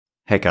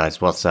Hey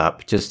guys, what's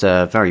up? Just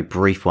a very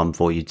brief one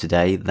for you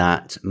today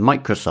that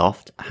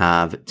Microsoft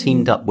have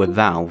teamed up with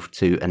Valve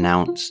to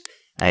announce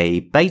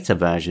a beta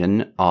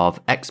version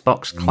of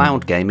Xbox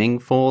Cloud Gaming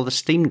for the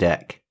Steam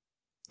Deck.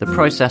 The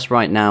process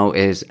right now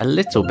is a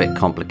little bit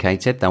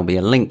complicated. There'll be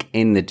a link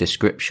in the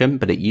description,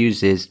 but it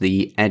uses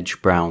the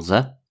Edge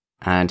browser.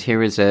 And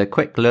here is a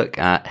quick look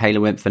at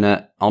Halo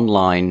Infinite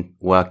online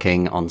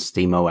working on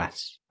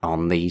SteamOS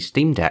on the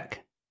Steam Deck.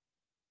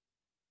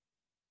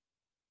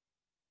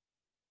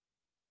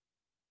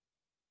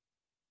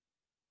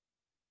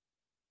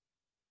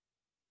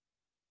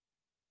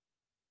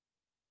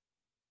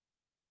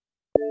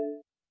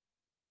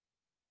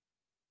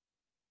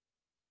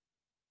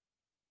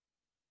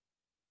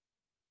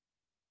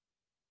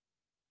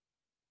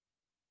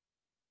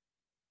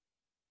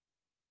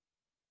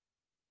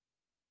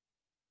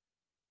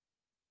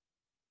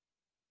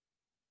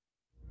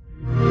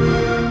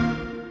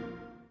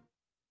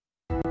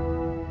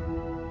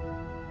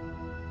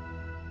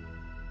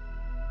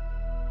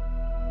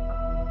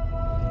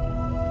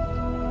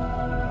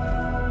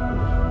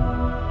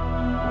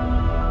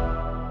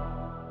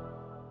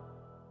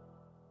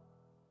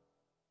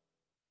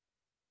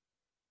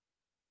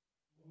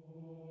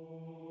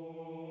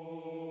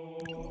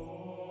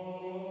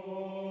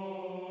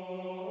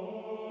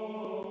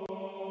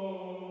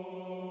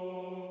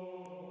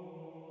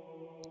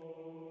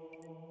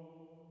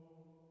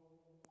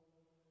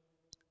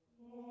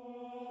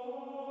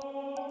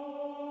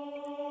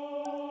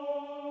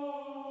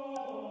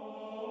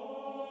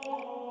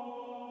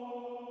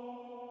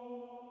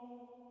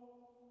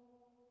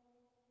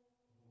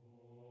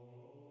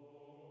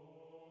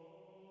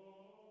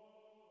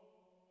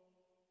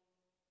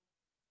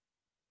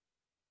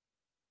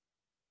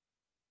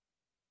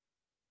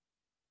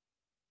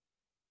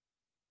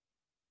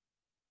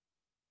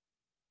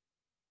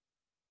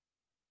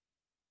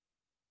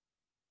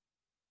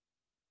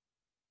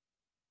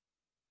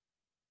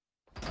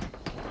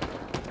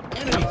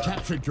 Enemy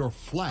captured your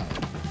flag.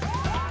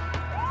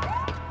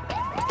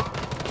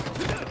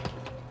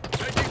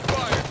 Taking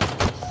fire.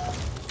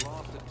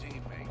 Lost a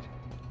teammate.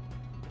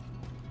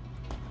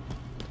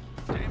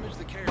 Damage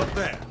the carrier. Up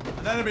there,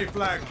 an enemy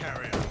flag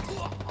carrier.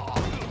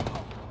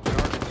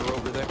 Targets are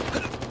over there.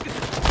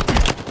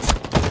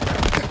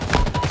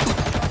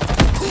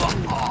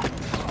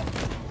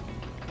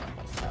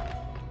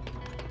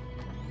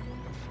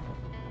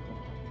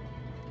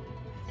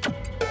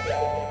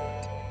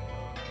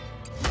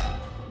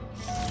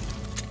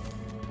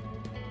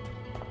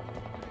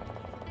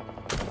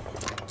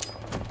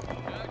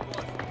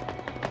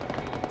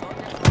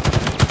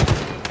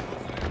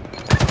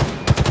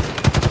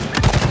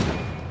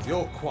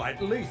 You're quite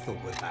lethal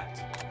with that.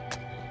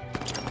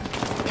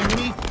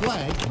 Enemy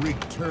flag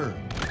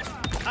returned.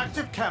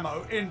 Active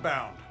camo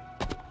inbound.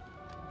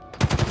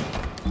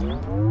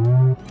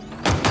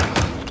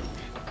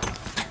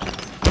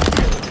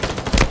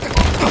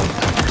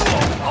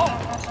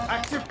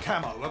 Active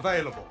camo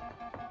available.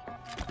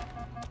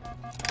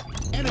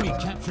 Enemy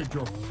captured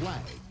your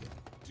flag.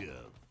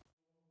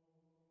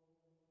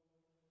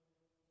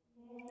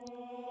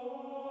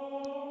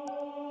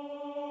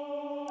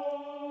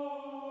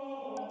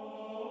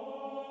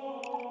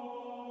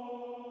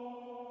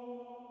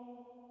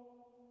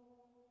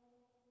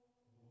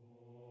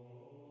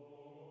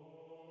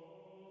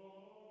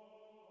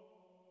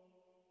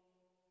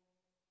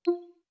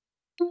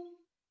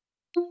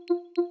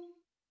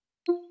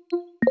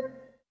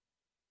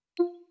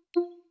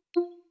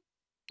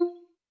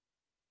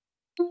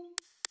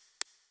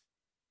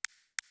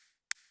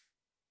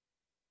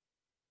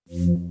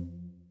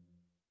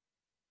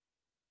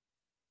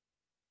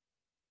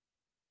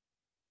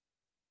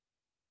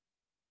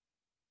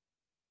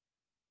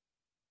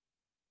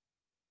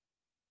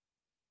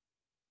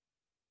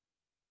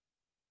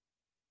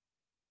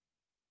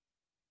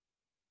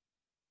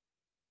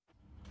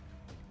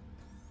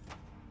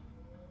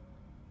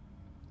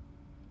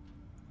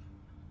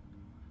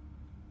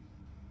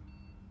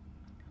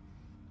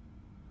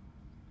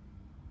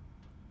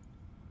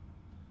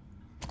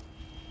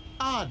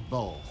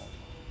 Oddball.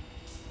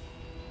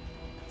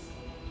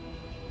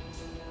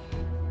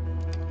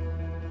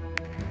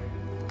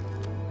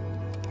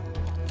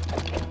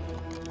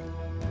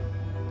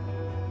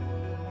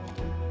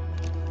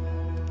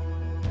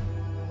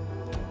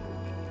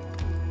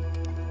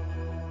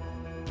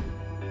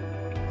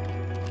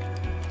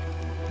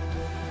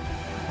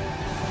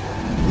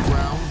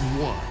 Round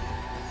one.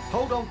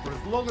 Hold on for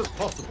as long as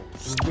possible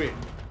to win.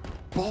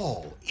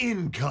 Ball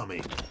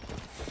incoming.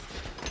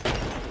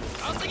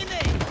 I'll take a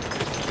name.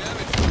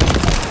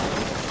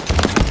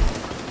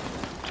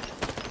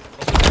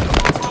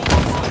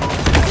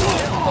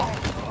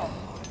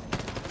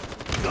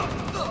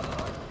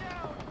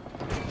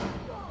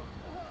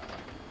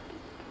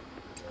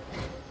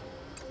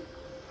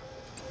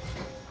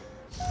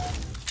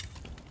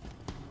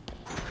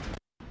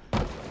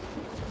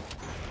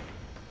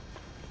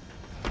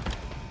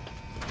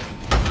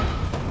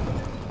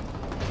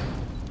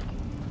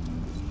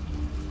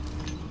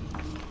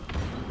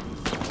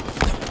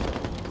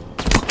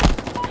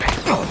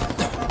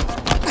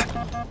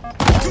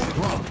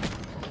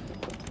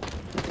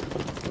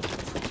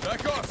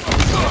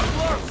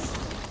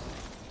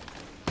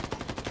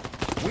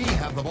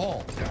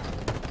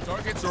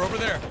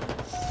 Over there.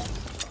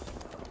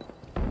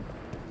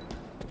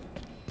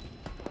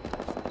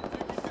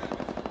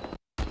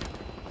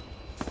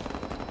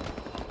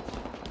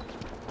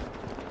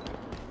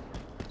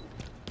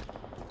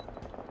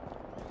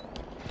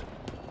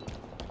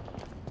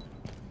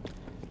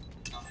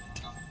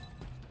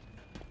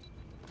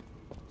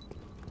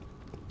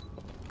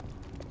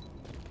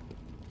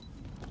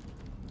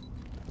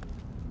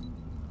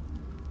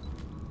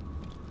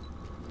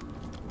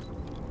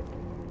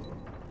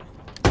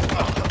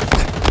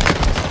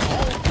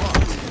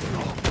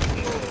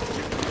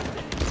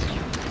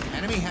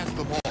 Enemy has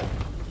the ball.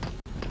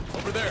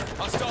 Over there.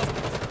 Hostile.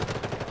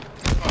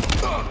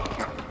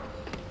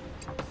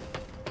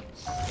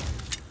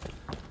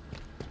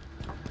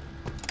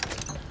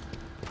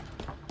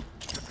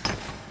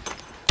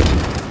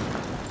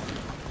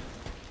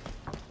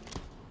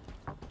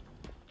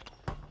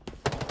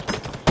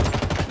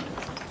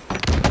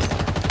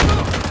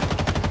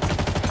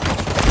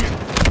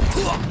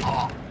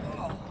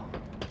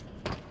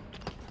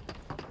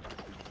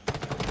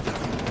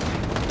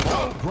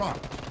 Ball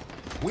dropped.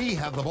 We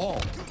have the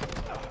ball.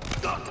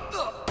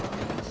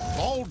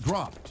 Ball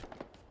dropped.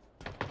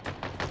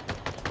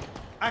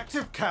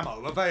 Active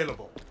camo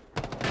available.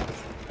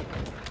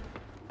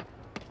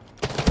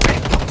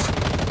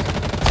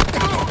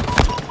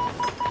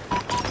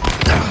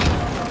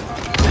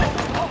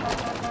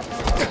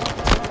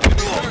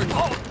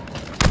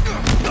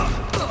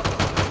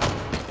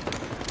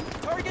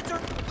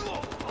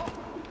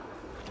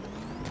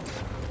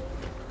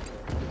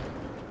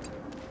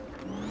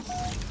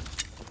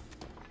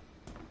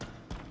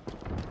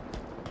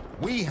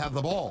 We have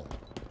the ball.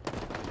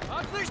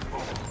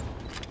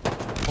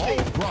 Ball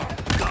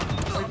dropped.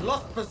 We've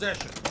lost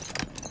possession.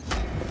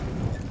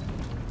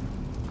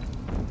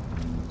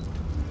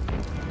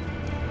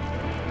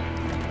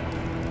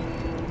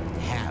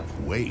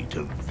 Halfway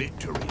to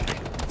victory.